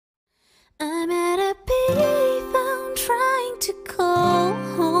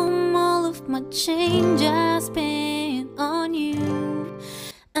my change I spent on you.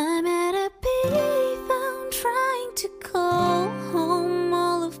 I'm at a payphone trying to call home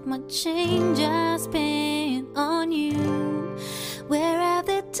all of my change I spent on you. Where have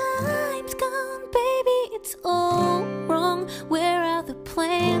the times gone, baby? It's all wrong. Where are the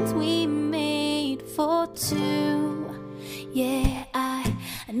plans we made for two? Yeah, I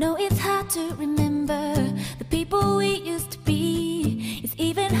know it's hard to remember the people we used to be. It's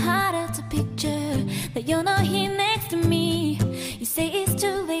even harder to picture that you're not here next to me. You say it's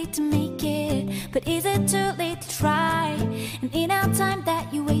too late to make it, but is it too late to try? And in our time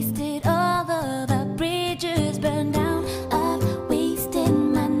that you wasted, all of our bridges burned down. I've wasted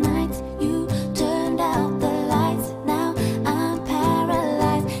my nights, you turned out the lights. Now I'm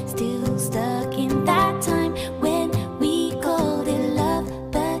paralyzed, still stuck in that time when we called it love.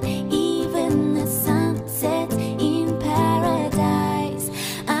 But even the sun sets in paradise.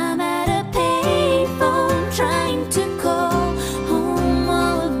 I'm at a payphone trying to call home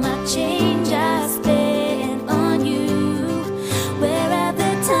all of my change I spent on you. Where have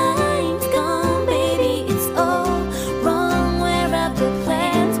the times gone, baby? It's all wrong. Where are the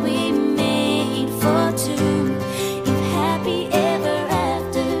plans we made for two? If happy ever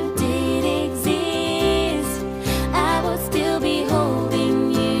after did exist, I would still be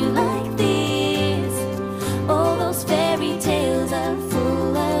holding you like this. All those fairy tales are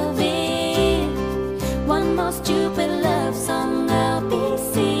full of it. One more stupid love song I'll be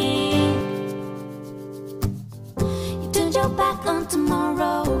singing. You turned your back on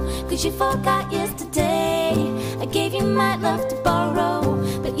tomorrow, 'cause you forgot yesterday. I gave you my love to borrow,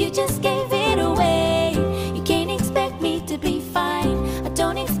 but you just gave it away. You can't expect me to be fine, I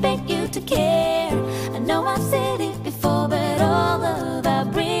don't expect you to care. I know I've said it before, but all of our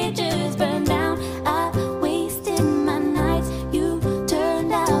bridges burned down. I wasted my nights, you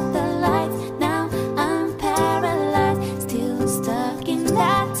turned out the lights. Now I'm paralyzed, still stuck in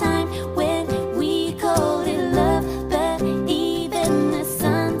that time when we called it love. But even the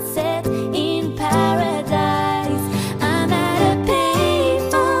sun sets in paradise. I'm at a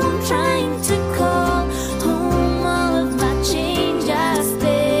payphone trying to call home all of my change I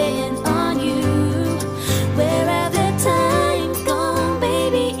spent on you. Where have the times gone,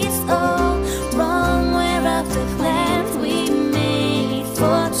 baby? It's all wrong. Where are the plans we made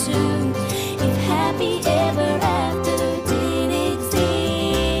for two? If happy ever after did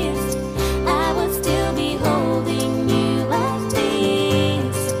exist, I would still be holding you like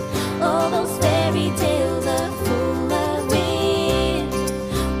this. All those fairy tales are full of it.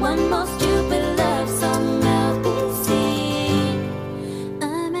 One more stupid love song I'll be singing.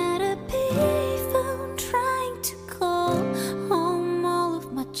 I'm at a payphone trying to call home all of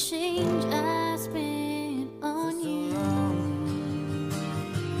my change I spent on you.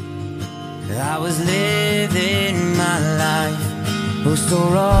 I was living my life, oh so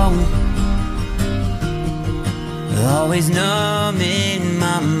wrong. Always numb in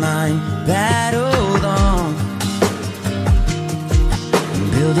my mind, battled on,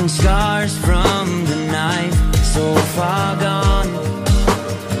 building scars from the knife, so far gone.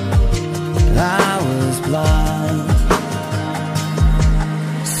 I was blind.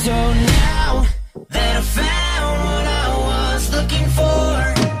 So now that I found what I was looking for,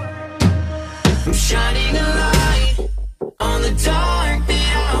 I'm shining a light on the dark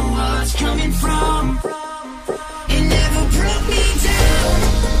that I was coming from. It never brought me down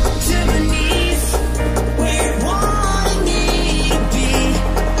to my knees, where it wanted me to be.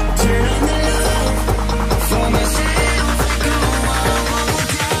 Turn on the love for myself, go on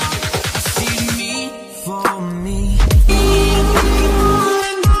down. See me for me.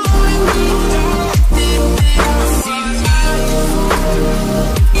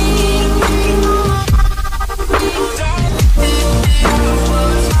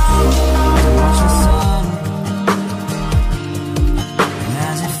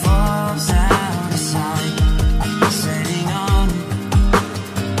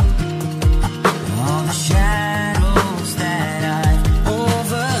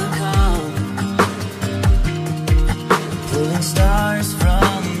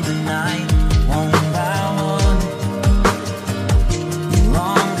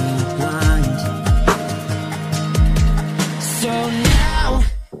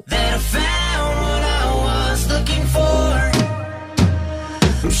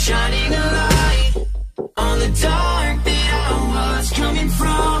 Shining a light on the dark.